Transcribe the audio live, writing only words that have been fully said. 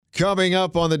Coming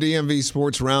up on the DMV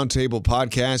Sports Roundtable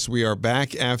podcast, we are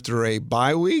back after a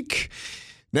bye week.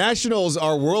 Nationals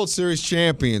are World Series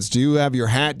champions. Do you have your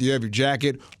hat? Do you have your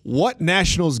jacket? What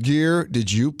Nationals gear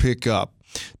did you pick up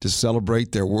to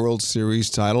celebrate their World Series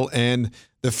title and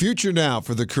the future now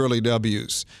for the Curly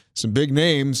W's? Some big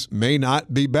names may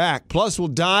not be back. Plus, we'll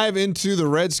dive into the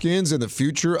Redskins and the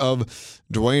future of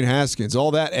Dwayne Haskins. All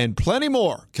that and plenty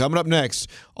more coming up next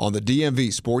on the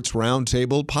DMV Sports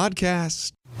Roundtable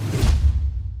podcast.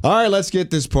 All right, let's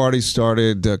get this party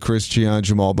started. Chris Gian,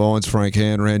 Jamal Bowens, Frank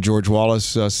Hanran, George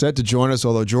Wallace set to join us,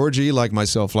 although Georgie, like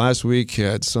myself last week,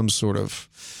 had some sort of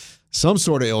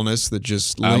illness that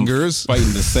just lingers. I'm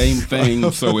fighting the same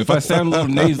thing. So if I sound a little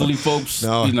nasally, folks,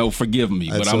 forgive me.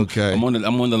 That's but okay. I'm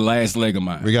on the last leg of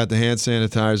mine. We got the hand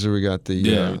sanitizer. We got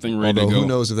the everything ready to go. Who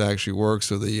knows if that actually works?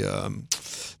 So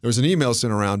there was an email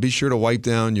sent around. Be sure to wipe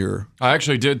down your. I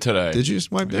actually did today. Did you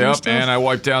just wipe down? Yep, your stuff? and I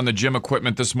wiped down the gym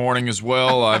equipment this morning as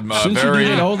well. I'm Shouldn't you do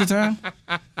that all the time?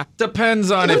 Depends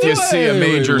on if you see a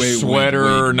major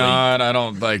sweater or not. I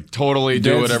don't totally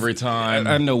do it every time.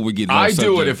 I know we're getting. I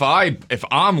do it if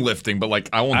I'm lifting, but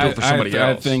I won't do it for somebody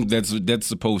else. I think that's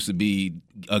supposed to be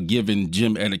a given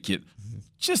gym etiquette.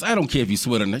 Just I don't care if you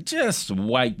sweat or not. Just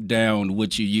wipe down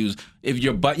what you use. If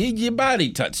your body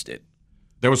touched it.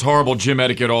 There was horrible gym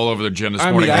etiquette all over the gym this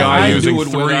morning. I using do it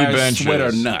 3 whether I benches. sweat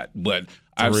or not, but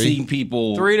I've seen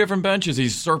people 3 different benches.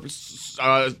 He's supersetting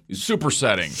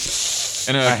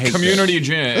in a community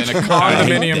gym, in a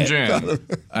condominium gym.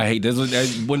 I hate this. I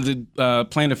went to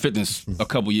Planet Fitness a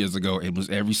couple years ago. It was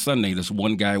every Sunday. This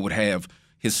one guy would have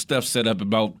his stuff set up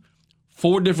about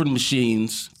 4 different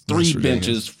machines, 3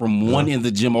 benches from one end of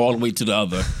the gym all the way to the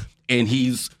other, and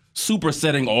he's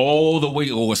supersetting all the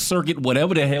way, or a circuit,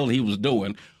 whatever the hell he was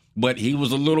doing. But he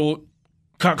was a little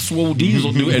cockswole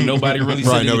diesel dude, and nobody really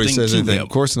said nobody anything says to anything. them. Of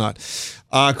course not.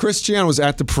 Chris Gian was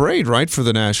at the parade, right, for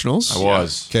the Nationals? I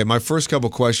was. Okay, my first couple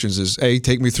questions is, A,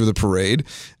 take me through the parade,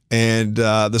 and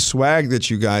the swag that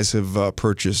you guys have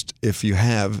purchased, if you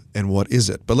have, and what is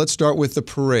it? But let's start with the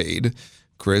parade.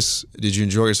 Chris, did you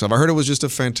enjoy yourself? I heard it was just a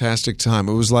fantastic time.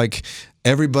 It was like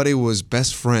everybody was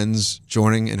best friends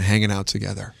joining and hanging out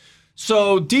together.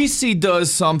 So DC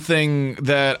does something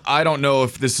that I don't know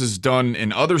if this is done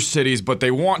in other cities, but they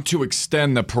want to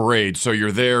extend the parade. So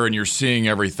you're there and you're seeing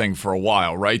everything for a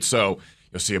while, right? So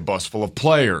you'll see a bus full of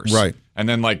players. Right. And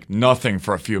then nothing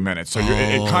for a few minutes. So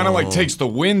it kind of takes the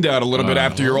wind out a little bit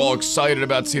after you're all excited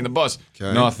about seeing the bus.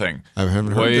 Okay. Nothing. I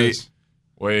haven't heard this.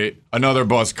 Wait, another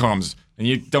bus comes. And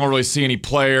you don't really see any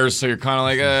players, so you're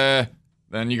kind of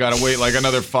Then you gotta wait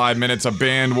another 5 minutes. A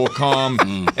band will come.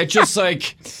 It's just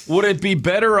would it be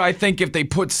better, I think, if they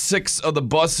put 6 of the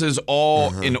buses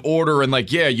all in order and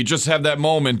you just have that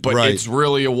moment, but it's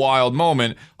really a wild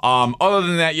moment. Other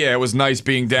than that, it was nice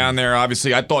being down there.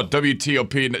 Obviously, I thought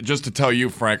WTOP, just to tell you,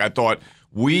 Frank, I thought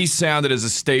we sounded as a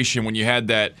station when you had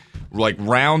that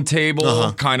round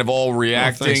table kind of all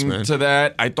reacting to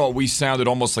that. I thought we sounded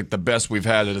almost like the best we've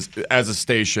had as a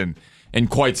station in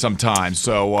quite some time.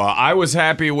 So I was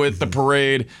happy with the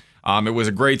parade. It was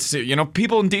a great,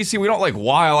 people in DC, we don't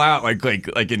while out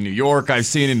like in New York. I've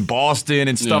seen in Boston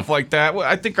and stuff like that.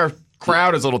 I think our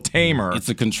crowd is a little tamer. It's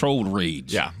a controlled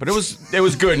rage. Yeah, but it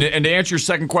was good. And to answer your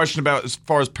second question about as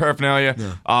far as paraphernalia,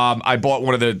 I bought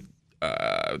one of the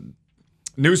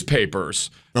newspapers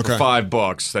for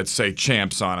 $5 that say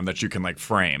champs on them that you can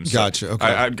frame. So gotcha. Okay.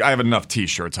 I have enough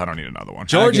T-shirts. I don't need another one.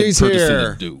 Georgie's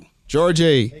here.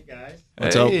 Georgie. Hey, guys.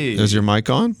 What's up? Is your mic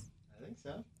on? I think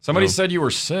so. Somebody said you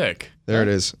were sick. There it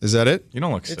is. Is that it? You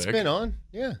don't look sick. It's been on,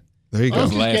 yeah. There you I go.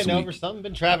 was just getting over something.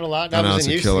 Been traveling a lot. I know, I it's was a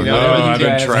in Houston. killer. I've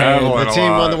been traveling The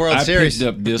team won the World I Series. picked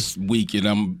up this week, and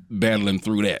I'm battling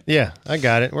through that. Yeah, I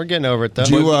got it. We're getting over it, though.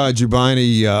 Did you buy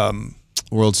any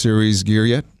World Series gear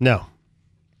yet? No.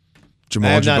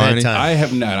 Jamal, I have not had time. I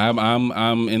have not.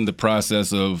 I'm in the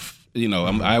process of,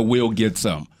 I will get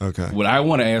some. Okay. What I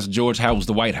want to ask George, how was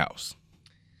the White House?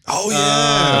 Oh,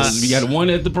 yeah. We got one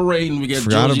at the parade, and we got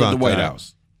Forgot George at about the White that.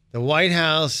 House. The White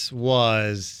House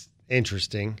was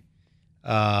interesting.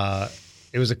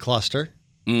 It was a cluster.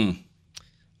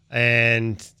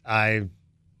 And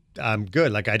I'm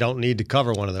good. I don't need to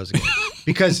cover one of those again.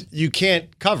 Because you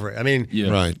can't cover it. I mean,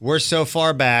 we're so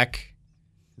far back.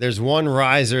 There's one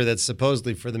riser that's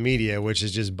supposedly for the media, which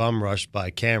is just bum rushed by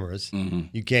cameras.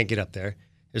 You can't get up there.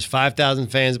 There's 5,000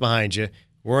 fans behind you.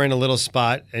 We're in a little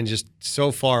spot and just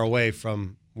so far away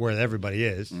from where everybody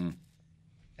is.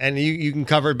 And you can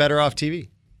cover it better off TV.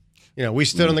 We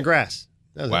stood on the grass.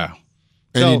 Wow.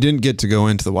 And you didn't get to go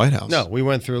into the White House. No, we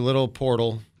went through a little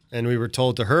portal, and we were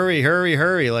told to hurry, hurry,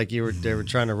 hurry, they were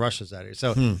trying to rush us out of here.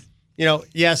 So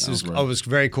Yes, it was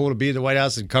very cool to be at the White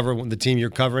House and cover the team you're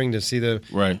covering to see the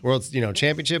World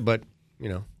Championship. But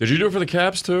did you do it for the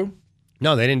Caps too?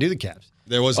 No, they didn't do the Caps.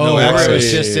 There was no access. It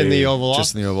was just in the Oval Office.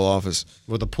 Just in the Oval Office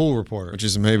with a pool reporter, which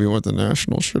is maybe what the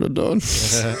Nationals should have done.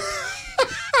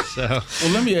 Well,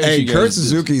 let me ask you guys. Kurt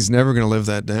Suzuki's never going to live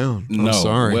that down. No, I'm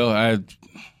sorry. Well,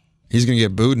 he's going to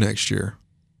get booed next year.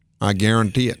 I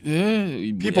guarantee it.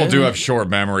 Yeah, people do have short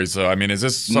memories, though. I mean, is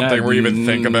this something we even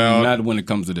think about? Not when it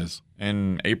comes to this.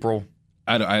 In April?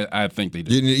 I think they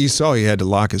do. You saw he had to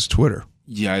lock his Twitter.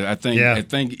 Yeah, I think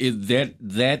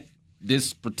that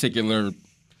this particular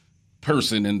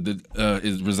person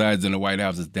resides in the White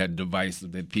House is that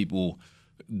divisive that people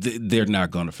they're not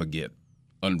going to forget.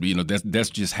 That's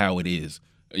just how it is.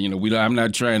 I'm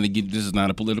not trying to get. This is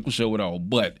not a political show at all,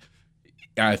 but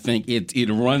I think it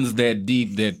runs that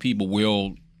deep that people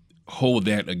will hold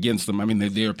that against them. I mean,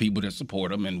 there are people that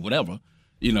support them and whatever,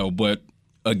 But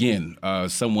again,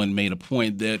 someone made a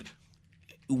point that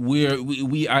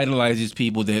we idolize these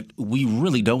people that we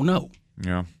really don't know.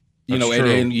 Yeah,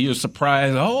 and you're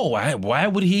surprised. Oh, why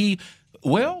would he?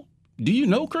 Well, do you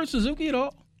know Kurt Suzuki at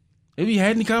all? Have you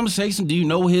had any conversation? Do you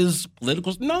know his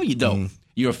political? No, you don't.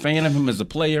 You're a fan of him as a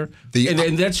player,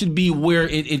 and that should be where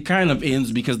it kind of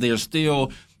ends because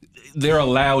they're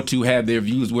allowed to have their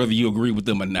views whether you agree with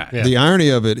them or not. Yeah. The irony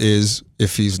of it is,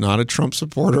 if he's not a Trump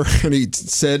supporter and he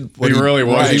said what he really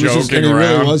was joking around,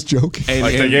 he really was joking.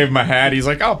 They gave him a hat. He's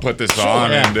like, "I'll put this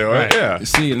on and do it." Yeah.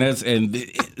 See, that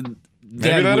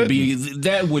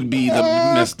would be the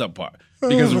messed up part.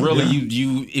 Because really,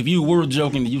 if you were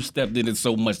joking, you stepped in it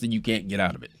so much that you can't get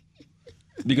out of it.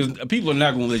 Because people are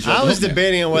not going to let you. I was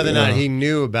debating on whether or not he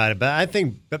knew about it, but I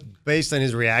think based on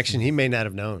his reaction, he may not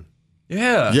have known.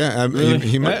 Yeah. Yeah,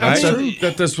 he might. I thought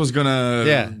that this was going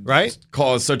to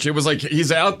cause such. It was like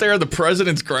he's out there, the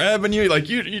president's grabbing you, like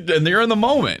you and you're in the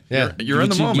moment. Yeah. You're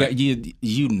in the moment.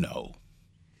 You know.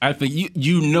 I think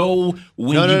you know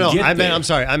when no. you get there. I'm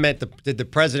sorry. I meant did the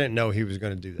president know he was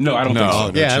going to do that? No, I don't think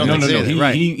so. Yeah, I don't think so. No.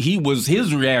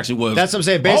 His reaction was. That's what I'm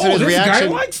saying. Based on his reaction,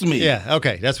 guy likes me. Yeah,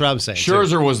 okay, that's what I'm saying.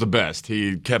 Scherzer was the best.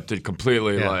 He kept it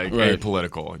completely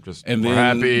apolitical. And then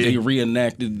happy. They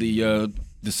reenacted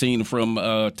the scene from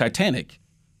Titanic.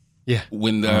 Yeah,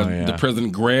 when the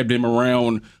president grabbed him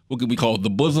around what could we call it, the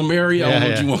bosom area? I don't know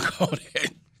what you want to call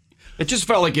that. It just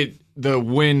felt like the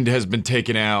wind has been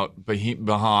taken out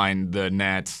behind the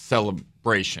Nats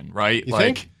celebration, right? You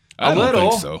think? I don't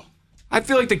think so. I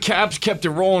feel like the Caps kept it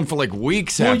rolling for like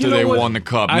weeks after they won the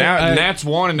Cup. Now Nats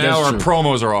won, and now our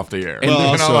promos are off the air.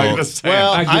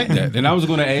 I get that. And I was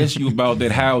going to ask you about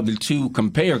that, how the two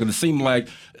compare, because it seemed like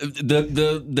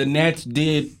the Nats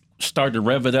did start to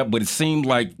rev it up, but it seemed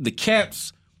like the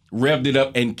Caps revved it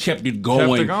up and kept it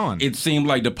going. It seemed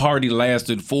like the party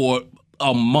lasted for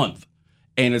a month.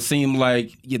 And it seemed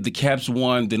like the Caps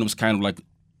won, then it was kind of like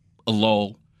a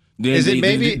lull. Then is it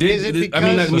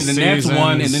because the Nats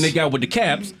won, and then they got with the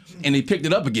Caps, and they picked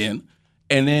it up again.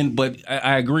 And then, but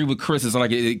I agree with Chris. It's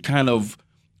like it kind of.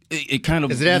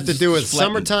 Does it have to do with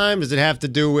summertime? Does it have to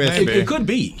do with? It could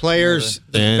be players.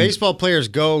 Baseball players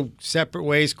go separate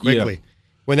ways quickly. Yeah.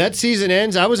 When that season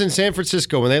ends, I was in San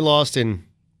Francisco when they lost in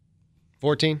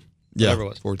 14. Whatever it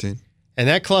was 14. And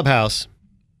that clubhouse.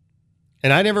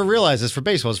 And I never realized this for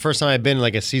baseball. It's the first time I've been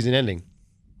like a season ending.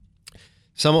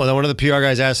 One of the PR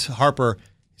guys asked Harper,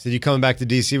 he said, "You coming back to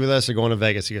D.C. with us or going to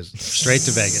Vegas?" He goes, "Straight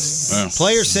to Vegas." Wow.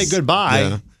 Players say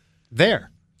goodbye there.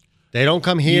 They don't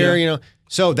come here,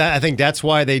 So I think that's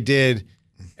why they did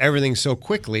everything so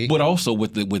quickly. But also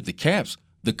with the Caps,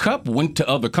 the Cup went to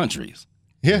other countries.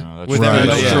 Yeah,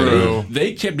 that's true.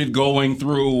 They kept it going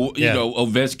through.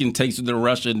 Ovechkin takes it to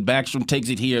Russia, and Backstrom takes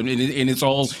it here, and it's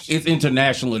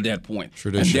international at that point.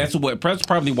 Tradition. And that's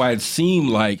probably why it seemed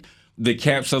like the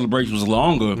Cap celebration was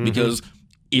longer because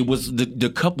it was the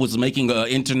Cup was making an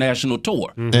international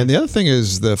tour. And the other thing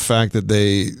is the fact that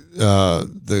they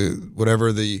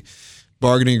the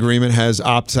bargaining agreement has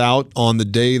opts out on the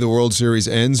day the World Series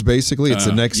ends, basically. It's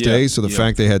the next day. So the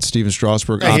fact they had Steven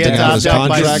Strasburg opting out of his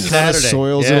contract kind of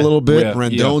soils it a little bit. Yeah.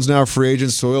 Rendon's now a free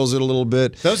agent, soils it a little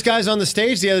bit. Those guys on the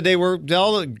stage the other day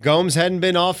Gomes hadn't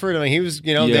been offered. I mean, he was,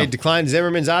 they declined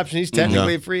Zimmerman's option. He's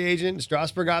technically a free agent.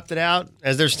 Strasburg opted out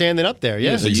as they're standing up there.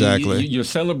 Yeah, so exactly. You're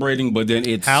celebrating, but then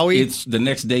it's the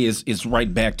next day is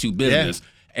right back to business.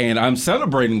 Yeah. And I'm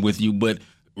celebrating with you, but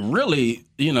really,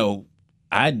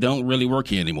 I don't really work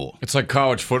here anymore. It's like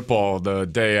college football, the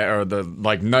day or the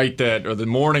night that or the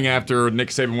morning after Nick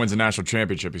Saban wins the national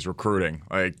championship, he's recruiting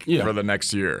for the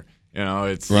next year.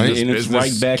 It's right, and it's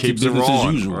right back to business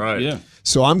as usual. Right. Yeah.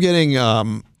 So I'm getting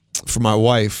for my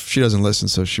wife. She doesn't listen,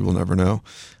 so she will never know.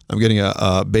 I'm getting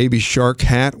a baby shark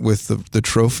hat with the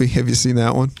trophy. Have you seen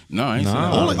that one? No, I ain't seen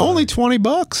that one. Only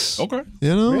 $20. Okay.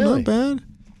 Not bad.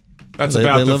 That's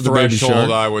about the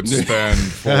threshold I would spend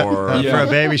for a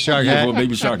baby shark hat. For a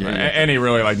baby shark hat. Any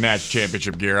really like Nats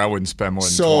championship gear. I wouldn't spend more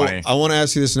than 20. So I want to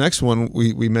ask you this next one.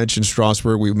 We mentioned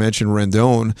Strasburg. We mentioned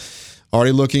Rendon.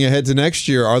 Already looking ahead to next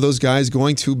year, are those guys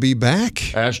going to be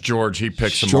back? Ask George. He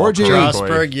picks them George, all correctly.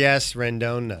 Strasburg, yes.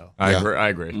 Rendon, no. I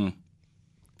agree.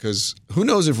 Because who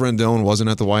knows if Rendon wasn't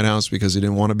at the White House because he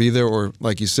didn't want to be there, or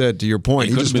like you said, to your point,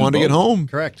 he just wanted to get home.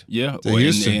 Correct. Yeah. To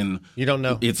Houston. And you don't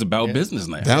know. It's about business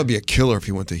now. That would be a killer if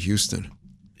he went to Houston.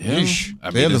 Yeah.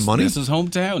 They have the money. This is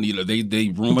hometown. They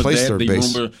rumor Place that. their They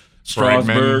base. rumor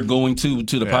Strasburg Bregman. going to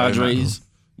the Padres.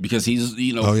 Because he's,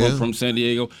 from San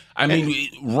Diego. I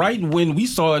mean, right when we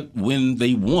saw it when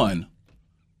they won,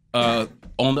 on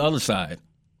the other side,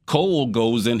 Cole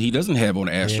goes and he doesn't have on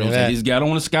the Astros. And he's got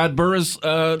on a Scott Burris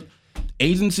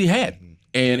agency hat.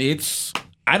 And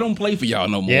I don't play for y'all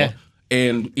no more. Yeah.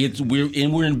 And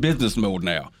we're in business mode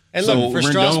now. And so look, for Rendon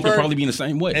Strasburg could probably be in the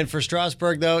same way. And for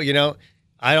Strasburg, though,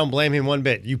 I don't blame him one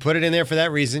bit. You put it in there for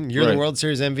that reason. You're the World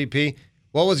Series MVP.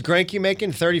 What was Greinke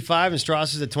making? 35 and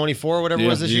Strauss is at 24 or whatever it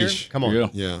was this year? Come on.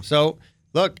 Yeah. So,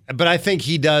 look, but I think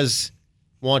he does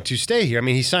want to stay here. I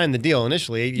mean, he signed the deal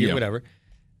initially, 8 years, whatever.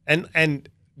 And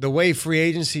the way free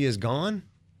agency is gone,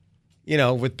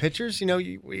 with pitchers,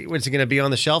 what's it going to be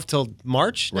on the shelf till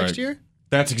March next year?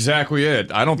 That's exactly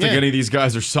it. I don't think any of these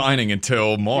guys are signing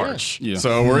until March. Yeah.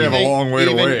 So we have a long way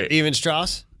to wait. Even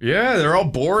Strauss? Yeah, they're all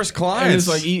Boris clients. And it's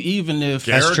like even if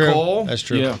Garrett Cole. That's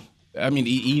true. Yeah. I mean,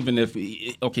 even if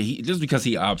just because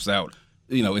he opts out,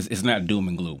 it's not doom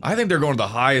and gloom. I think they're going to the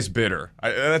highest bidder.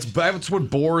 That's what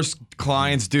Boris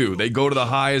clients do. They go to the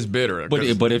highest bidder.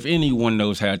 But if anyone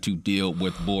knows how to deal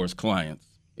with Boris clients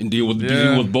and deal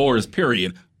with Boris,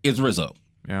 period, it's Rizzo.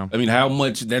 Yeah. I mean, how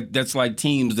much that's like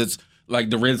teams that's like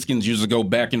the Redskins used to go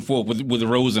back and forth with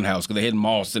Rosenhaus because they had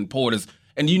Moss and Portis,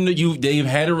 and they've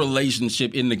had a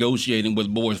relationship in negotiating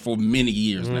with Boris for many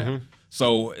years now.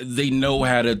 So they know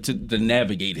how to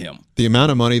navigate him. The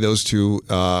amount of money those two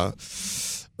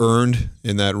earned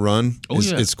in that run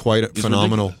it's quite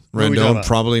phenomenal. Rendon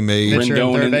probably made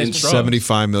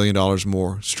 $75 million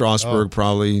more. Strasburg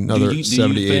probably another 70,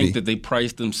 80. Do you think that they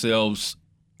priced themselves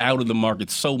out of the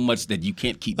market so much that you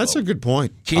can't keep That's both? a good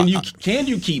point. Can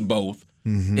you keep both?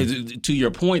 To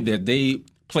your point that they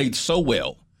played so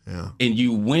well and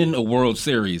you win a World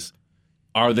Series,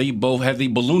 have they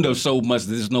ballooned up so much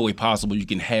that there's no way possible you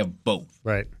can have both?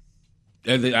 Right.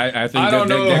 I think I don't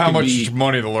know how much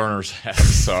money the Lerners have.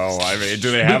 So I mean, do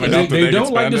they have enough? They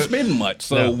don't like to spend much,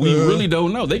 so we really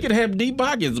don't know. They could have deep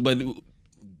pockets, but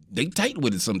they tight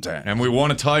with it sometimes. And we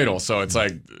won a title, so it's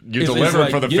like you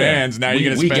delivered for the fans. Now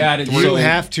you're going to spend. You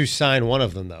have to sign one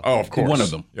of them, though. Oh, of course, one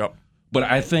of them. Yep. But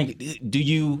I think do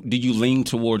you lean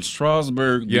towards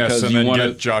Strasburg because and you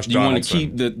want to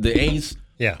keep the ace?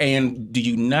 Yeah. And do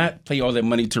you not pay all that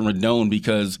money to Rendon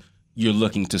because you're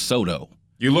looking to Soto?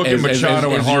 You look at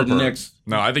Machado and Harper.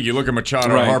 No, I think you look at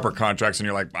Machado and Harper contracts, and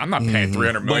you're like, I'm not paying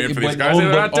 $300 million for these guys.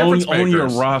 They're not difference makers. On your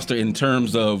roster, in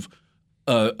terms of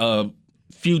a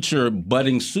future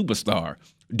budding superstar,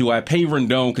 do I pay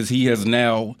Rendon because he has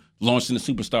now launched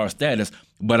into superstar status?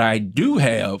 But I do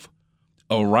have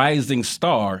a rising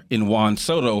star in Juan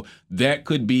Soto that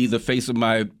could be the face of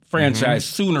my franchise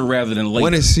sooner rather than later.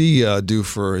 When is he due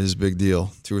for his big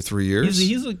deal? 2 or 3 years?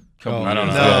 He's a couple. I don't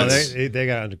know. No, they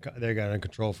got under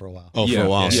control for a while. Oh, for a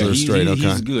while, so they're straight. Okay,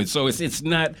 he's good. So it's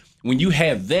not when you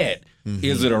have that.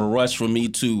 Is it a rush for me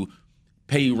to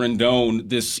pay Rendon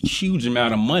this huge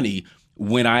amount of money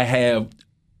when I have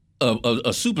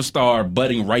a superstar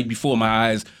budding right before my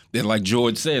eyes that, like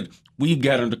George said, we've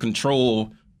got under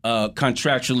control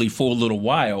contractually for a little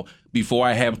while before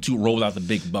I have to roll out the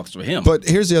big bucks for him. But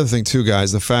here's the other thing, too,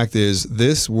 guys. The fact is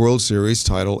this World Series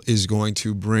title is going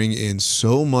to bring in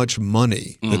so much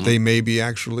money that they may be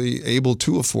actually able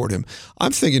to afford him.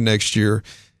 I'm thinking next year,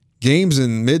 games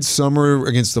in midsummer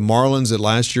against the Marlins that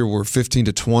last year were 15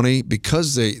 to 20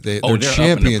 because they're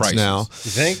champions now.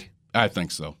 You think? I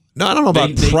think so. No, I don't know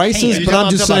about prices, but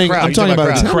I'm just saying, I'm talking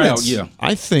about attendance. Yeah.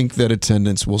 I think that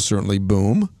attendance will certainly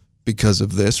boom because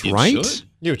of this, right? Should.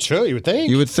 You would think.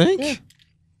 You would think?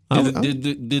 Yeah.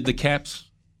 Did the Caps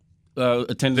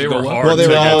attendance They go were up? hard. Well, they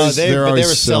were they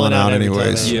were selling out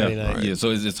anyways. Yeah. So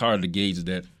it's hard to gauge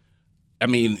that. I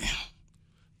mean,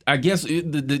 I guess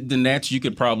the Nats, you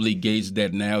could probably gauge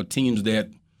that now. Teams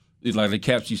that, like the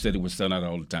Caps, you said it was selling out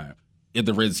all the time. If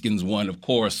the Redskins won, of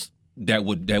course, that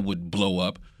would blow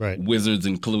up. Right. Wizards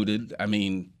included. I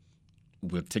mean,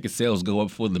 will ticket sales go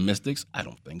up for the Mystics? I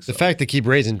don't think so. The fact they keep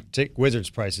raising Wizards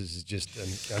prices is just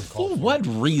uncalled for for. what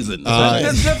reason?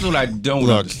 That's what I don't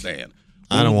understand.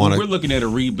 I don't want to. We're looking at a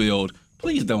rebuild.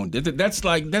 Please don't. That's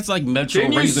like Metro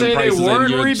Didn't you raising say prices they weren't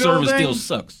and your rebuilding? service still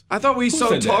sucks. I thought we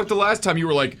talked the last time. You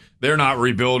were like, they're not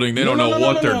rebuilding. They don't know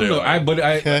what they're doing.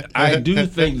 I do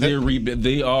think they're rebuilding.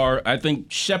 They are. I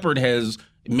think Shepard has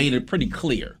made it pretty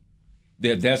clear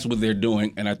that that's what they're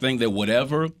doing, and I think that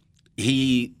whatever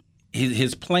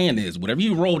his plan is, whatever he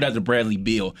rolled out to Bradley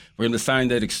Beal for him to sign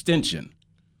that extension,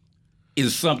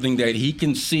 is something that he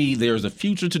can see there's a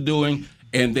future to doing,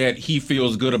 and that he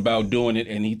feels good about doing it,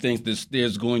 and he thinks that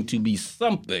there's going to be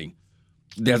something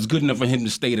that's good enough for him to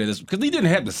stay there. Because he didn't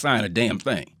have to sign a damn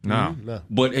thing. No.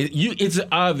 But it's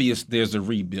obvious there's a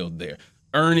rebuild there.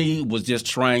 Ernie was just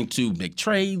trying to make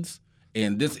trades.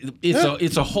 And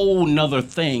it's a whole nother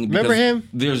thing. Remember him?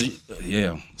 Still can't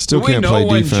play defense. Do we know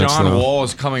when John though. Wall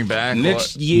is coming back?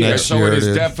 Next year. So it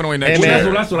is definitely next Hey, year.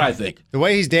 man. That's what I think. The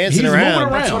way he's dancing He's around.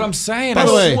 moving That's what I'm saying. By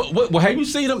the way, Well, have you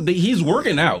seen him? He's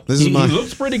working out. He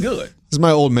looks pretty good. This is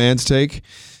my old man's take.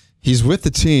 He's with the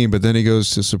team, but then he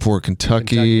goes to support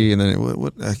Kentucky. And then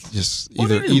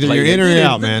either you're in or you're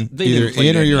out, man. Either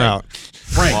in or you're out.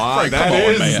 Frank,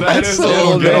 that is a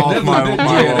little bit off my That's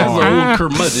an old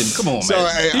curmudgeon. Come on, man.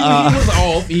 Sorry, he was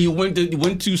off. He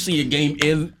went to see a game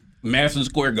in Madison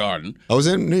Square Garden. I was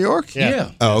in New York?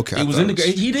 Yeah. Oh, okay.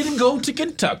 He didn't go to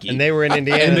Kentucky. And they were in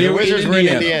Indiana. The Wizards were in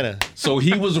Indiana. So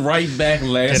he was right back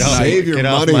last night. Save your money.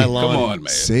 Off my lawn. Come on, man.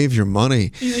 Save your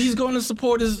money. He's going to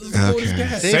support his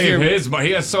guys. Save his money.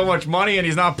 He has so much money and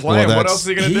he's not playing. What else is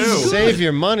he going to do? Save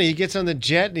your money. He gets on the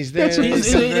jet and he's there.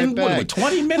 He's in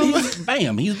 20 minutes.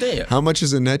 Bam, he's there. How much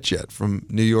is a net jet from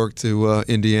New York to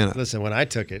Indiana? Listen, when I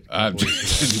took it.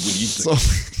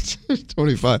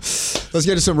 25. Let's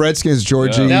get to some Redskins,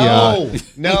 Georgie. No.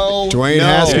 Dwayne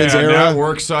Haskins era. Now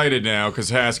we're excited now because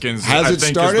Haskins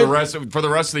is for the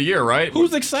rest of the year, right?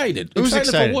 Who's excited? Who's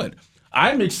excited for what?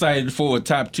 I'm excited for a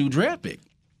top 2 draft pick.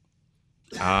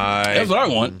 That's what I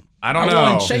want. I don't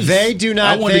know. Chase. They do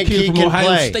not think he from can Ohio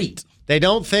play. State. They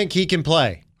don't think he can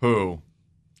play. Who?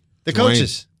 The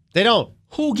coaches. They don't.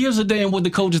 Who gives a damn what the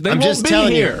coaches? They I'm won't just be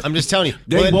telling here. you. I'm just telling you.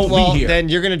 They won't be here. Then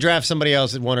you're going to draft somebody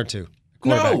else at 1 or 2.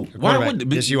 No, why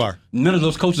would? Yes, you are. None of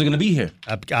those coaches are going to be here.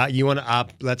 You want to?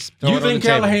 Let's. You think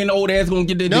Callahan, the old ass, going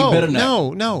to get their no, better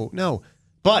now? No.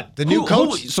 But the new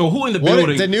coach. Who in the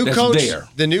building? The new that's coach. There?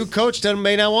 The new coach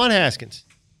may not want Haskins.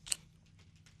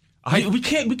 We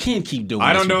can't keep doing.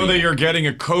 I don't know that you're getting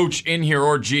a coach in here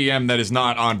or GM that is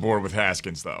not on board with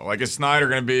Haskins though. Like is Snyder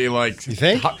going to be like you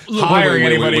think? hiring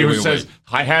anybody who says,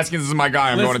 "Hi, Haskins is my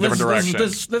guy. I'm going a different direction."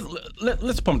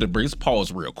 Let's pump the brakes.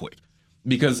 Pause real quick.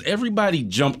 Because everybody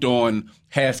jumped on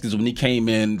Haskins when he came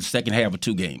in the second half of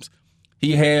 2 games.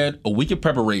 He had a week of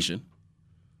preparation.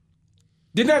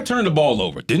 Did not turn the ball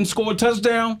over. Didn't score a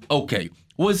touchdown? Okay.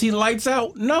 Was he lights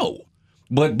out? No.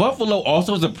 But Buffalo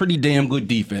also has a pretty damn good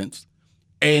defense.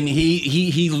 And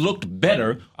he looked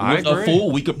better with a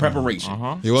full week of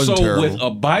preparation. He wasn't terrible. With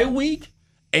a bye week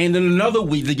and then another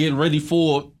week to get ready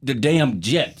for the damn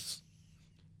Jets.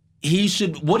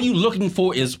 What are you looking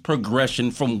for is progression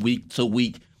from week to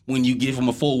week when you give him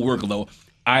a full workload.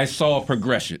 I saw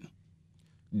progression.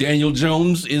 Daniel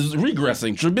Jones is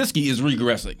regressing. Trubisky is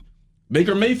regressing.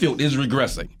 Baker Mayfield is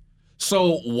regressing.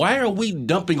 So why are we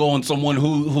dumping on someone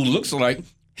who looks like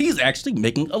he's actually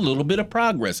making a little bit of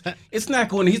progress? He's not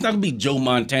going to be Joe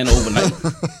Montana overnight.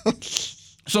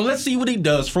 So let's see what he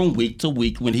does from week to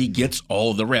week when he gets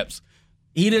all the reps.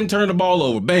 He didn't turn the ball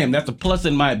over. Bam, that's a plus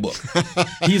in my book.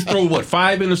 He's thrown,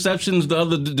 5 interceptions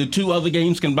the 2 other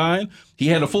games combined? He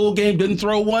had a full game, didn't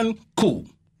throw one? Cool.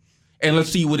 And let's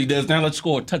see what he does now. Let's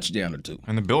score a touchdown or 2.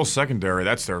 And the Bills secondary,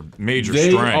 that's their major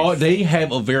strength. They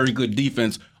have a very good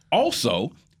defense.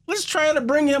 Also, let's try to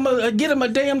get him a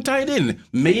damn tight end.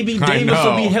 Maybe Davis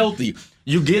will be healthy.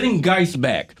 You're getting Geis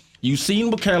back. You've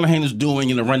seen what Callahan is doing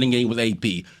in the running game with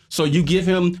AP. So you give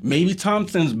him, maybe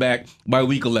Thompson's back by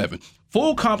week 11.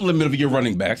 Full complement of your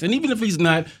running backs, and even if he's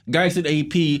not, guys at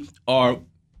AP are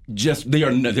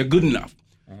they're good enough.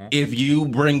 If you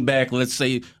bring back, let's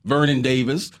say, Vernon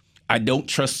Davis, I don't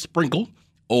trust Sprinkle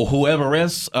or whoever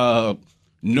else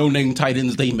no-name tight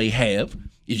ends they may have.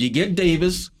 If you get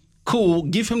Davis, cool,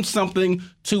 give him something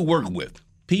to work with.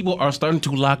 People are starting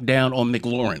to lock down on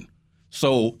McLaurin.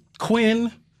 So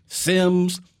Quinn,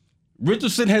 Sims,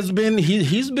 Richardson has been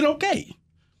he's been okay.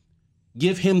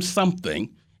 Give him something.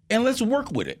 And let's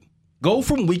work with it. Go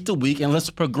from week to week and let's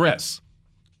progress.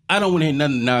 I don't want to hear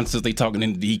none nonsense they talking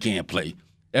in he can't play.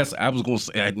 I was going to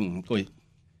say, go ahead.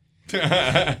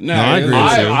 I agree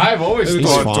with you. I've always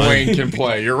thought fine. Dwayne can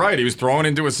play. You're right. He was thrown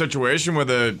into a situation with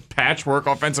a patchwork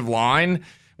offensive line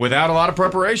without a lot of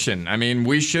preparation. I mean,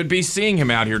 we should be seeing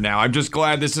him out here now. I'm just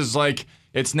glad this is like,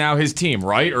 it's now his team,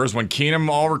 right? Or is when Keenum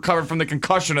all recovered from the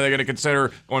concussion, are they going to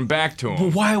consider going back to him?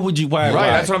 But why would you? Why?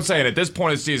 That's what I'm saying. At this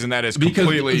point of the season, that is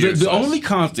completely useless. The only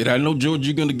constant, I know, George,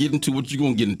 you're going to get into what you're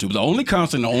going to get into. The only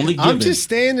constant, the only given. I'm just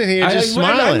standing here,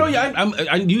 smiling.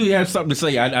 I know you have something to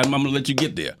say. I'm going to let you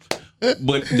get there.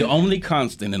 But the only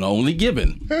constant and the only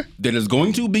given that is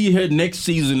going to be here next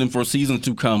season and for seasons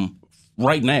to come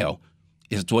right now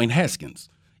is Dwayne Haskins.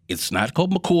 It's not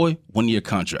Colt McCoy, 1-year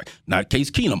contract. Not Case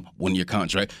Keenum, 1-year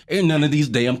contract. And none of these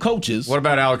damn coaches. What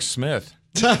about Alex Smith?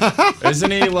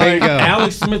 Isn't he like... Bingo.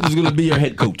 Alex Smith is going to be your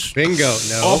head coach. Bingo.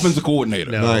 No. Offensive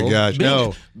coordinator. No. My gosh.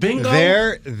 No. Bingo.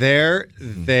 There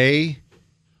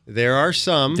are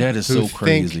some That is who so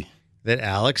crazy. think that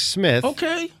Alex Smith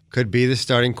Okay. could be the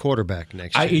starting quarterback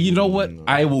next year. You know what?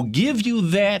 I will give you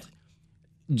that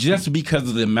just because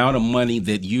of the amount of money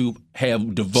that you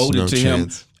have devoted No to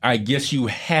chance. him. I guess you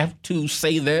have to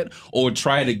say that or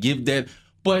try to give that.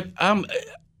 But I'm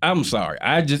sorry.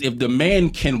 If the man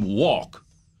can walk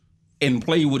and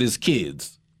play with his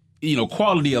kids,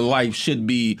 quality of life should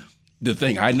be the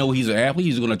thing. I know he's an athlete.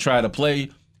 He's going to try to play.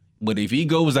 But if he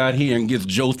goes out here and gets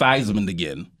Joe Theismann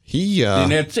again, then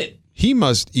that's it. He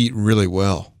must eat really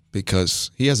well because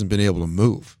he hasn't been able to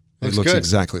move. It looks good.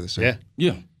 exactly the same. Yeah.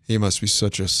 Yeah. He must be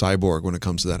such a cyborg when it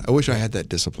comes to that. I wish I had that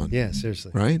discipline. Yeah,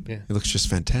 seriously. Right? Yeah. He looks just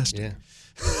fantastic. Yeah.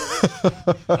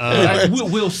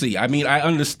 We'll see. I mean, I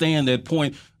understand that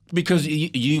point because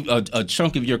a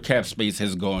chunk of your cap space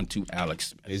has gone to Alex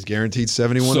Smith. He's guaranteed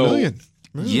 $71 million.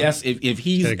 Yes, if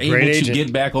he's Got a able great to agent.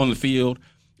 get back on the field,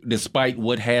 despite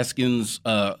what Haskins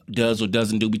does or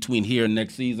doesn't do between here and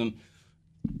next season,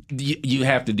 you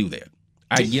have to do that.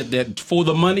 I get that. For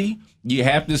the money, you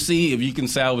have to see if you can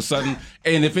salvage something.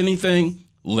 And if anything,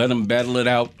 let them battle it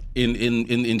out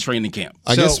in training camp.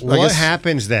 I So guess what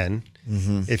happens then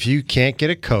if you can't get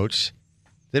a coach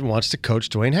that wants to coach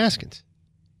Dwayne Haskins?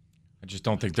 I just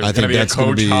don't think I there's think going to be a that's gonna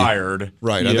coach be- hired.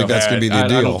 Right. I think that's going to be the I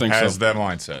deal. don't think Has so. that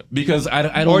mindset. Because I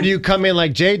don't. Or do you come in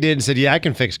like Jay did and said, "Yeah, I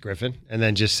can fix Griffin," and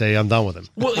then just say, "I'm done with him"?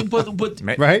 Well, but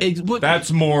Right?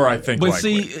 That's more, I think, But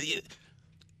likely. see,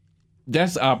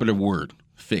 that's the operative word.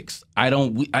 Fix. I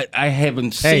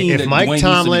haven't Hey, seen if that Mike Dwayne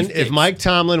Tomlin, needs to be if fixed. Mike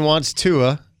Tomlin wants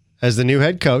Tua as the new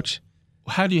head coach,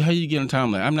 how do you get on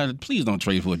Tomlin? I'm not. Please don't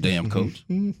trade for a damn coach.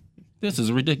 This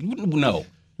is ridiculous. No.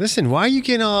 listen, why are you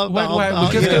getting all?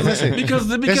 Listen, Because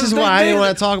this is why I didn't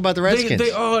want to talk about the Redskins.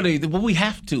 Well, we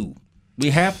have to. We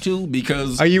have to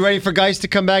because. Are you ready for Geis to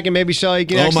come back and maybe show you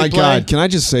can Oh actually my play? God! Can I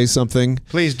just say something?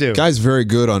 Please do. Guy's very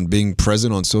good on being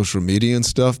present on social media and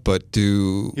stuff, but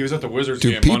He was at the Wizards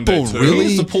do game people Monday, too. really-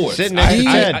 He supports. Sitting next to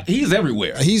Ted. He's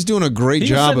everywhere. he's doing a great He was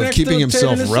job sitting of next keeping to Ted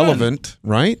himself and his son. relevant,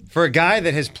 right? For a guy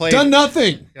that has played Done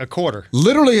nothing. a quarter.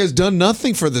 Literally has done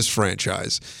nothing for this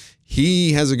franchise.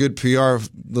 He has a good PR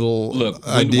little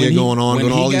idea when he- going on, when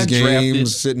going he all these got games, drafted-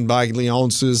 sitting by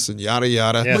Leonsis and yada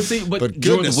yada. Yeah. But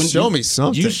goodness, Jordan, show me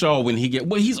something. You saw when he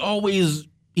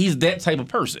he's that type of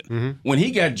person. Mm-hmm. When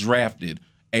he got drafted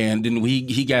and then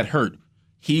he got hurt,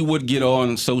 he would get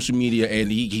on social media and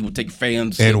he would take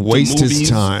fans And to waste his movies.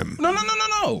 time. No.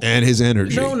 And his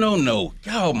energy. No.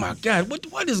 Oh my God,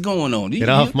 what is going on? Get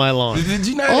off my lawn. Did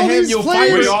you not All have these your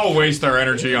players- We fire? all waste our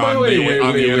energy on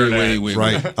the internet. Wait.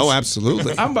 Right. Oh,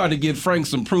 absolutely. I'm about to get Frank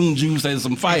some prune juice and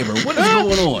some fiber. What is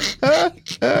going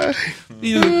on?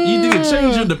 You didn't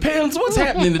change your depends? What's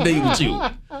happening today with you?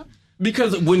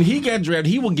 Because when he got drafted,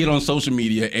 he would get on social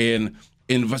media and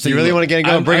say, You really want to get it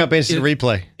going? Bring up instant if,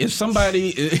 replay. If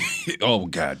somebody, oh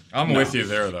God, I'm with you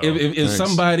there, though. If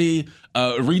somebody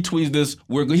retweets this,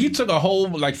 he took a whole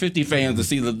 50 fans to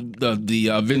see the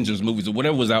Avengers movies or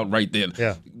whatever was out right then,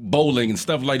 Yeah. bowling and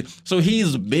stuff like that. So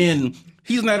he's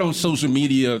not on social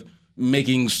media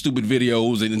making stupid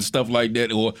videos and stuff like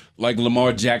that, or like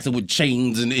Lamar Jackson with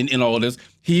chains and all this.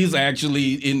 He's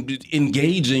actually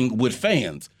engaging with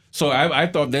fans. So I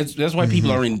thought that's why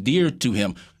people are endeared to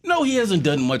him. No, he hasn't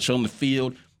done much on the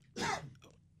field.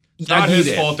 Not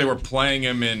his fault they were playing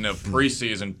him in a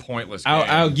preseason pointless game.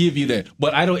 I'll give you that,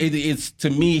 but I don't. It's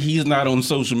to me, he's not on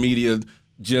social media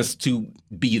just to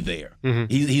be there.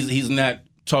 He's not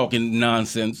talking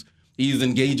nonsense. He's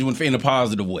engaging in a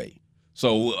positive way.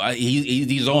 So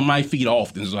he's on my feet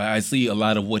often. So I see a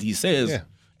lot of what he says,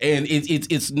 and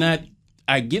it's not.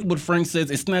 I get what Frank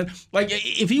says. It's not like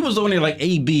if he was on there like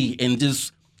AB and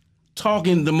just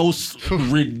talking the most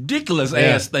ridiculous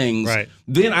ass things, right.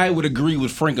 then I would agree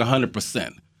with Frank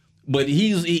 100%. But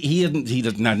he's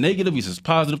not negative. He's just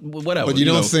positive. Whatever. But you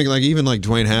don't think even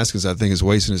Dwayne Haskins, I think, is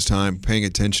wasting his time paying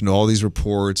attention to all these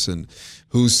reports and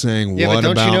who's saying what about me. Yeah,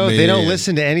 but don't you know they don't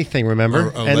listen to anything?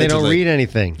 Remember, and they don't read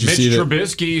anything. Mitch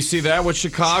Trubisky, you see that with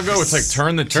Chicago? It's like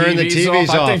turn the TVs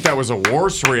off. I think that was a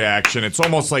worse reaction. It's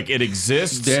almost like it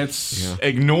exists.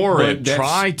 Ignore it.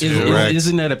 Try to.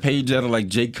 Isn't that a page out of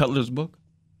Jay Cutler's book?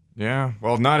 Yeah,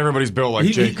 well, not everybody's built like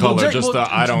Jay Cutler.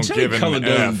 I don't give an F.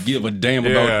 Doesn't give a damn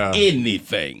about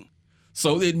anything.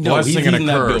 So he's not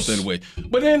built that way.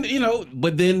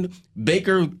 But then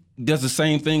Baker does the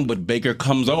same thing, but Baker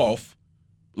comes off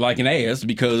like an ass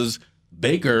because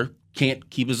Baker can't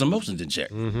keep his emotions in check.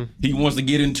 Mm-hmm. He wants to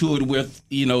get into it with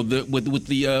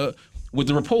the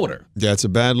reporter. Yeah, it's a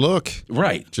bad look.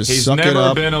 Right. He's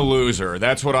never been a loser.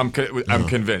 That's what I'm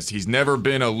convinced. He's never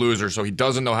been a loser, so he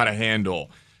doesn't know how to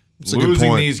handle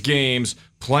losing these games,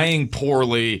 playing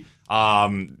poorly,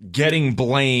 getting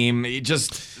blame.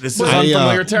 This is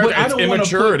unfamiliar territory. It's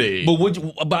immaturity.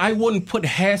 But I wouldn't put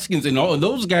Haskins and all of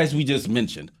those guys we just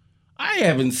mentioned. I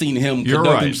haven't seen him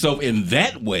conduct himself in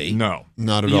that way. No,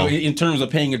 not at all. In terms of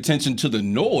paying attention to the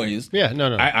noise. Yeah,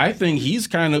 no. I think he's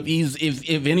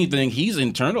if anything, he's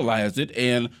internalized it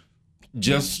and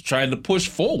just tried to push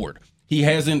forward. He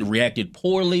hasn't reacted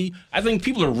poorly. I think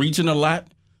people are reaching a lot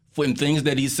in things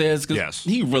that he says because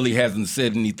he really hasn't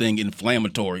said anything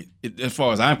inflammatory as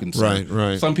far as I'm concerned.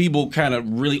 Right. Some people kind of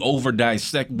really over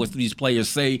dissect what these players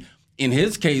say. In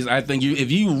his case, I think if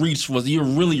you reach, you're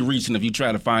really reaching if you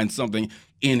try to find something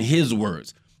in his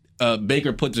words.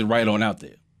 Baker puts it right on out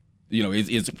there.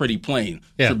 It's pretty plain.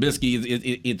 Yeah. Trubisky,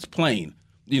 it's plain.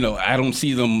 I don't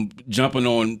see them jumping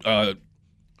on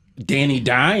Danny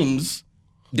Dimes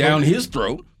down his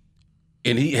throat.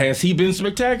 And has he been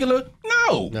spectacular?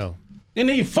 No.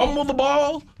 Didn't he fumble the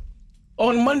ball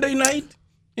on Monday night?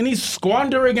 And he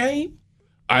squander a game?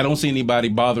 I don't see anybody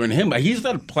bothering him. He's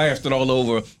not plastered all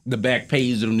over the back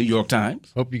page of the New York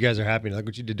Times. Hope you guys are happy. Look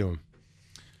what you did to him.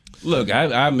 Look,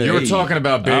 you were talking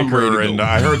about Baker, and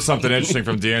I heard something interesting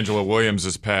from D'Angelo Williams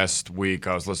this past week.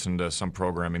 I was listening to some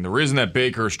programming. The reason that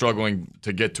Baker is struggling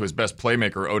to get to his best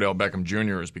playmaker, Odell Beckham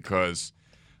Jr., is because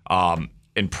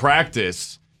in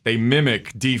practice, they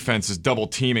mimic defenses double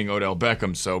teaming Odell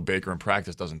Beckham, so Baker in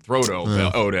practice doesn't throw to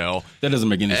Odell. That doesn't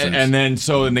make any sense. And then,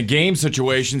 so in the game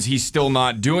situations, he's still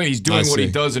not doing. He's doing what he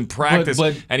does in practice,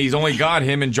 and he's only got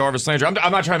him and Jarvis Landry.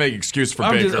 I'm not trying to make an excuse for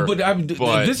Baker,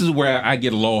 but this is where I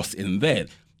get lost in that.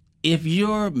 If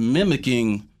you're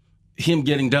mimicking him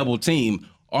getting double teamed,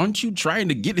 aren't you trying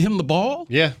to get him the ball?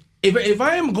 Yeah. If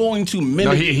I am going to mimic,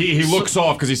 no, he looks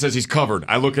off because he says he's covered.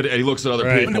 I look at it, he looks at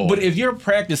other people. But if you're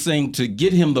practicing to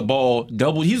get him the ball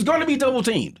he's going to be double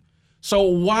teamed. So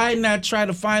why not try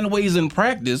to find ways in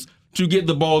practice to get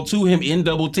the ball to him in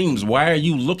double teams? Why are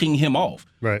you looking him off?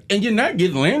 Right. And you're not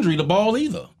getting Landry the ball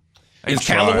either. Is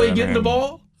Callaway getting the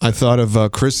ball? I thought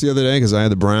of Chris the other day because I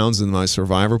had the Browns in my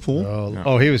survivor pool.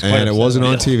 He was, and it wasn't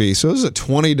on TV, so it was a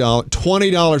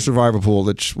 $20 survivor pool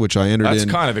which I entered in.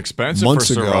 That's kind of expensive for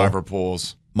survivor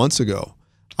pools. Months ago,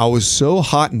 I was so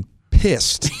hot and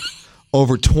pissed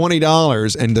over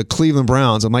 $20 and the Cleveland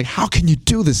Browns. I'm like, how can you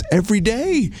do this every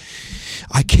day?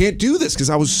 I can't do this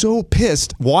because I was so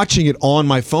pissed watching it on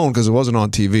my phone because it wasn't on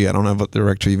TV. I don't have a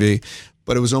direct TV,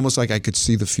 but it was almost like I could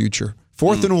see the future.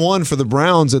 4th and 1 for the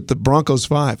Browns at the Broncos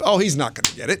 5. Oh, he's not going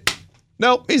to get it.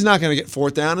 Nope, he's not going to get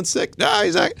 4th down and 6. No,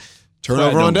 he's not.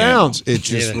 Turnover on downs. It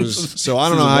just was. So I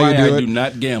don't know how you do it. I do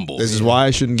not gamble. This is why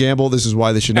I shouldn't gamble. This is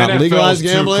why they should not legalize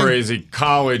gambling. Too crazy.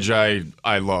 College, I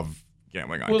love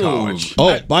gambling on college.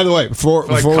 Oh, by the way, before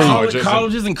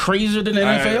college isn't crazier than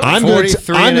NFL. I'm going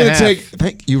to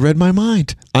take. You read my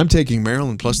mind. I'm taking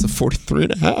Maryland plus the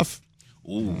 43.5.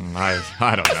 Ooh,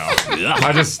 I don't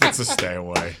know. It's a stay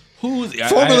away.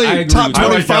 Formerly top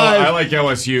 25. I like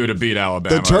LSU to beat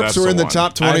Alabama. The Terps were in the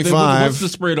top 25. What's the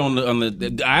spread on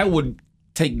the? I would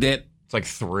take that. It's like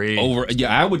 3 over.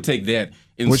 Yeah, I would take that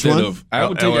instead Which one? of. I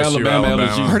would take Alabama.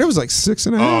 I heard it was like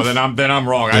 6.5. Oh, then I'm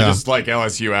wrong. Yeah. I just like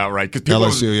LSU outright because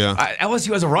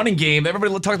LSU has a running game.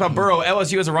 Everybody talks about Burrow.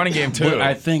 LSU has a running game too. But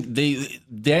I think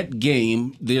that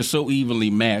game they're so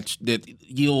evenly matched that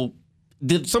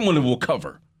someone will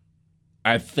cover.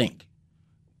 I think.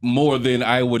 More than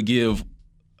I would give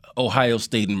Ohio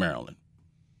State and Maryland.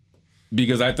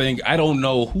 Because I don't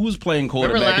know who's playing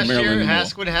quarterback in Maryland anymore.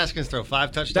 What did Haskins throw?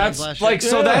 5 touchdowns last year?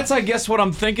 So that's, I guess, what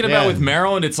I'm thinking about with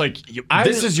Maryland. It's like,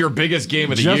 this is your biggest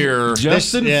game of the year.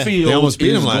 Justin Fields they almost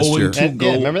beat him last year.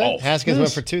 Remember that? Off. Haskins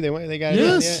went for 2. They got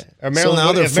yes. Or Maryland, so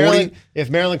now they're 40. If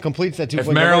Maryland completes that 2-point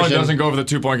conversion. If Maryland doesn't go for the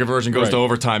 2-point conversion, goes to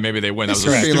overtime, maybe they win.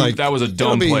 That was a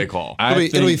dumb play call.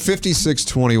 It'll be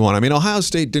 56-21. I mean, Ohio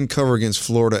State didn't cover against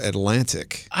Florida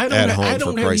Atlantic at home,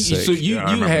 for Christ's sake. So you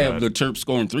have the Terps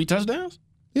scoring 3 touchdowns?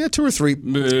 Yeah, 2 or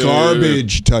 3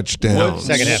 garbage touchdowns.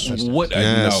 Second half touchdowns.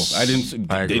 No,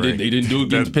 I didn't. They didn't do it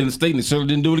against Penn State, and they certainly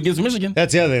didn't do it against Michigan.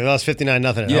 That's the other thing. They lost 59-0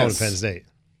 at home to Penn State.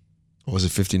 Was it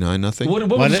 59-0? What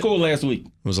was the score last week?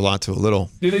 It was a lot to a little.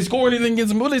 Did they score anything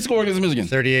against? What did they score against Michigan?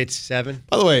 38-7.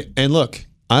 By the way, and look,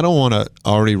 I don't want to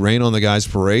already rain on the guy's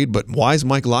parade, but why is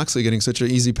Mike Locksley getting such an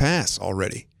easy pass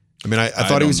already? I mean, I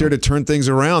thought he was here to turn things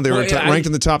around. They were ranked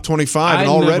in the top 25, and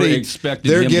already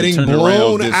they're getting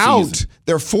blown out.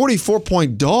 They're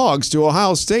 44-point dogs to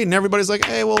Ohio State, and everybody's like,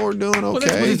 "Hey, well, we're doing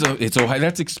okay." Well, it's Ohio.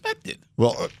 That's expected.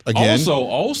 Well, again,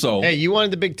 also, hey, you wanted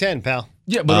the Big Ten, pal.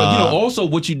 Yeah, but also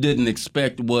what you didn't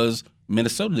expect was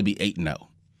Minnesota to be 8-0.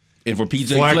 And for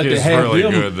PJ Fleck to have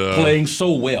really them playing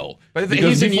so well. But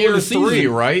he's in year 3,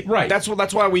 right? Right. That's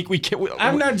why we can't.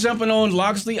 I'm not jumping on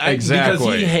Locksley exactly.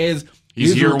 because he has.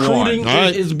 He's his year recruiting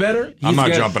 1. is better. I'm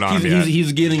not jumping on him yet.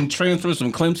 He's getting transfers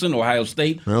from Clemson, Ohio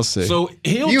State. We'll see. So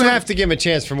you have to give him a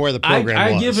chance from where the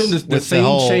program was. I give him the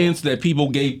same chance that people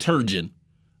gave Turgeon.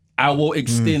 I will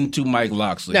extend to Mike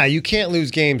Locksley. Now, you can't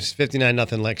lose games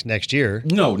 59-0 next year.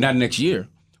 No, not next year.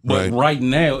 But right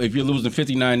now, if you're losing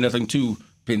 59-0 to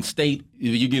Penn State,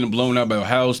 you're getting blown out by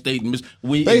Ohio State.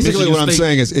 Basically, what I'm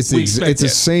saying is it's the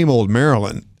same old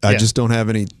Maryland. I just don't have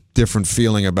any different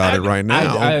feeling about it right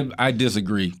now. I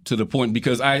disagree to the point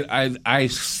because I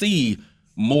see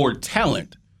more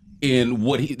talent in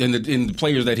in the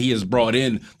players that he has brought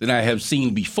in than I have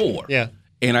seen before. Yeah,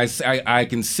 and I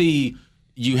can see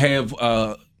you have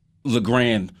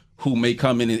LeGrand who may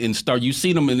come in and start. You've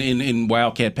seen him in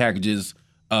Wildcat packages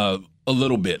a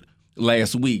little bit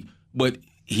last week, but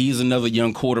he's another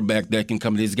young quarterback that can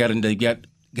come in. They got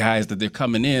guys that they're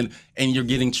coming in, and you're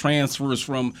getting transfers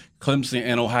from Clemson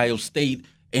and Ohio State,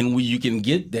 and when you can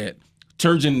get that,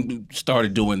 Turgeon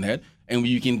started doing that, and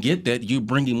when you can get that, you're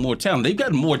bringing more talent. They've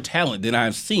got more talent than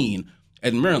I've seen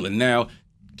at Maryland. Now,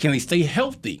 can they stay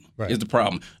healthy is the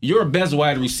problem. Your best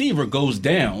wide receiver goes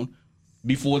down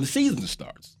before the season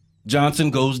starts.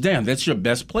 Johnson goes down. That's your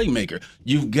best playmaker.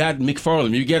 You've got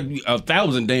McFarland. You've got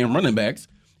 1,000 damn running backs,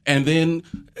 and then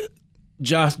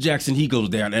Josh Jackson, he goes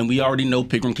down, and we already know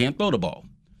Pickering can't throw the ball.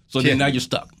 So then now you're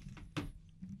stuck.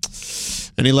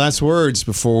 Any last words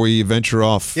before we venture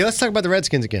off? Yeah, let's talk about the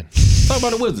Redskins again. Talk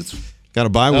about the Wizards. Got a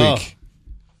bye week.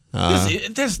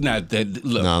 That's not that.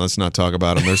 Look. No, let's not talk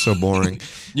about them. They're so boring.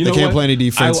 They can't play any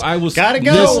defense. Gotta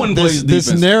go.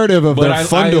 This narrative of they're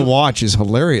fun to watch is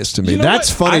hilarious to me. That's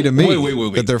funny to me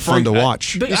that they're fun to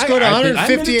watch. They scored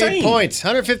 158 points.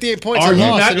 158 points. Are you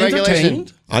loss not in regulation.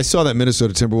 entertained? I saw that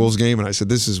Minnesota Timberwolves game, and I said,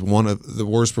 "This is one of the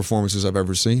worst performances I've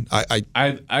ever seen." What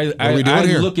are we doing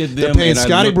here? Look at them. They're paying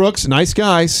Scotty Brooks, nice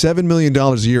guy, $7 million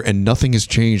a year, and nothing has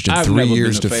changed in 3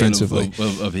 years defensively.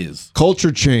 Of his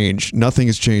culture change, nothing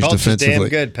has changed defensively. Damn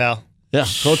good, pal. Yeah,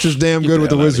 culture's damn good with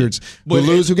the Wizards. Who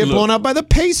lose, who get blown out by the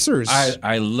Pacers.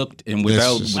 I looked and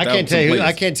without I can't tell you.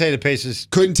 I can't tell you the Pacers.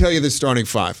 Couldn't tell you the starting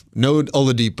 5. No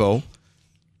Oladipo.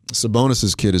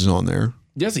 Sabonis' kid is on there.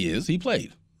 Yes, he is. He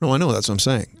played. No, I know. That's what I'm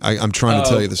saying. I'm trying to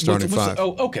tell you the starting 5.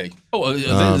 Okay.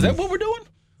 Is that what we're doing?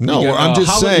 No, I'm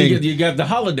just saying. You got the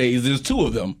holidays. There's 2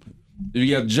 of them.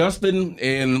 You got Justin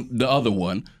and the other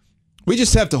one. We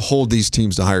just have to hold these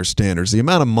teams to higher standards. The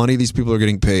amount of money these people are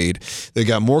getting paid, they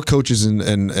got more coaches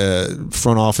and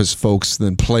front office folks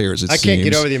than players, I can't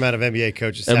get over the amount of NBA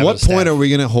coaches. At what point are we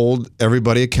going to hold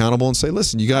everybody accountable and say,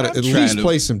 listen, you got to at least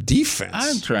play some defense?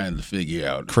 I'm trying to figure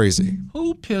out. Crazy.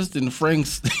 Who pissed in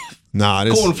Frank's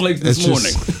cornflakes this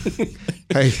morning?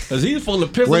 Hey, because he's full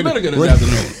of piss and vinegar this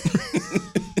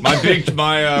My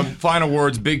afternoon. final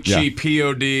words, Big Cheap,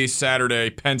 POD, Saturday,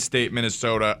 Penn State,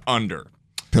 Minnesota, under.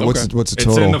 What's the total?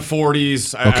 It's in the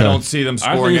 40s. I don't see them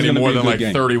scoring any more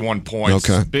than 31 points.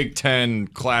 Okay. Big Ten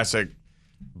classic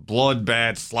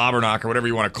bloodbath, slobber knocker, whatever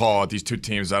you want to call it. These 2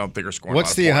 teams, I don't think are scoring.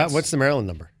 What's the Maryland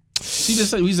number? He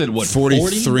said what?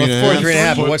 43 and a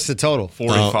half. But what's the total?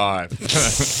 45.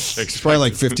 It's probably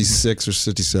like 56 or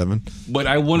 57. But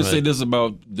I want to say this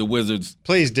about the Wizards.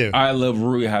 Please do. I love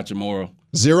Rui Hachimura.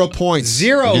 0 points.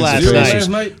 0 last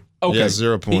night. Okay. Yeah,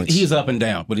 0 points. He's up and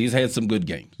down, but he's had some good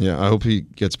games. Yeah, I hope he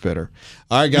gets better.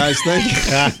 All right, guys. Thank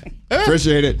you.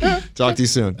 Appreciate it. Talk to you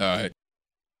soon. All right.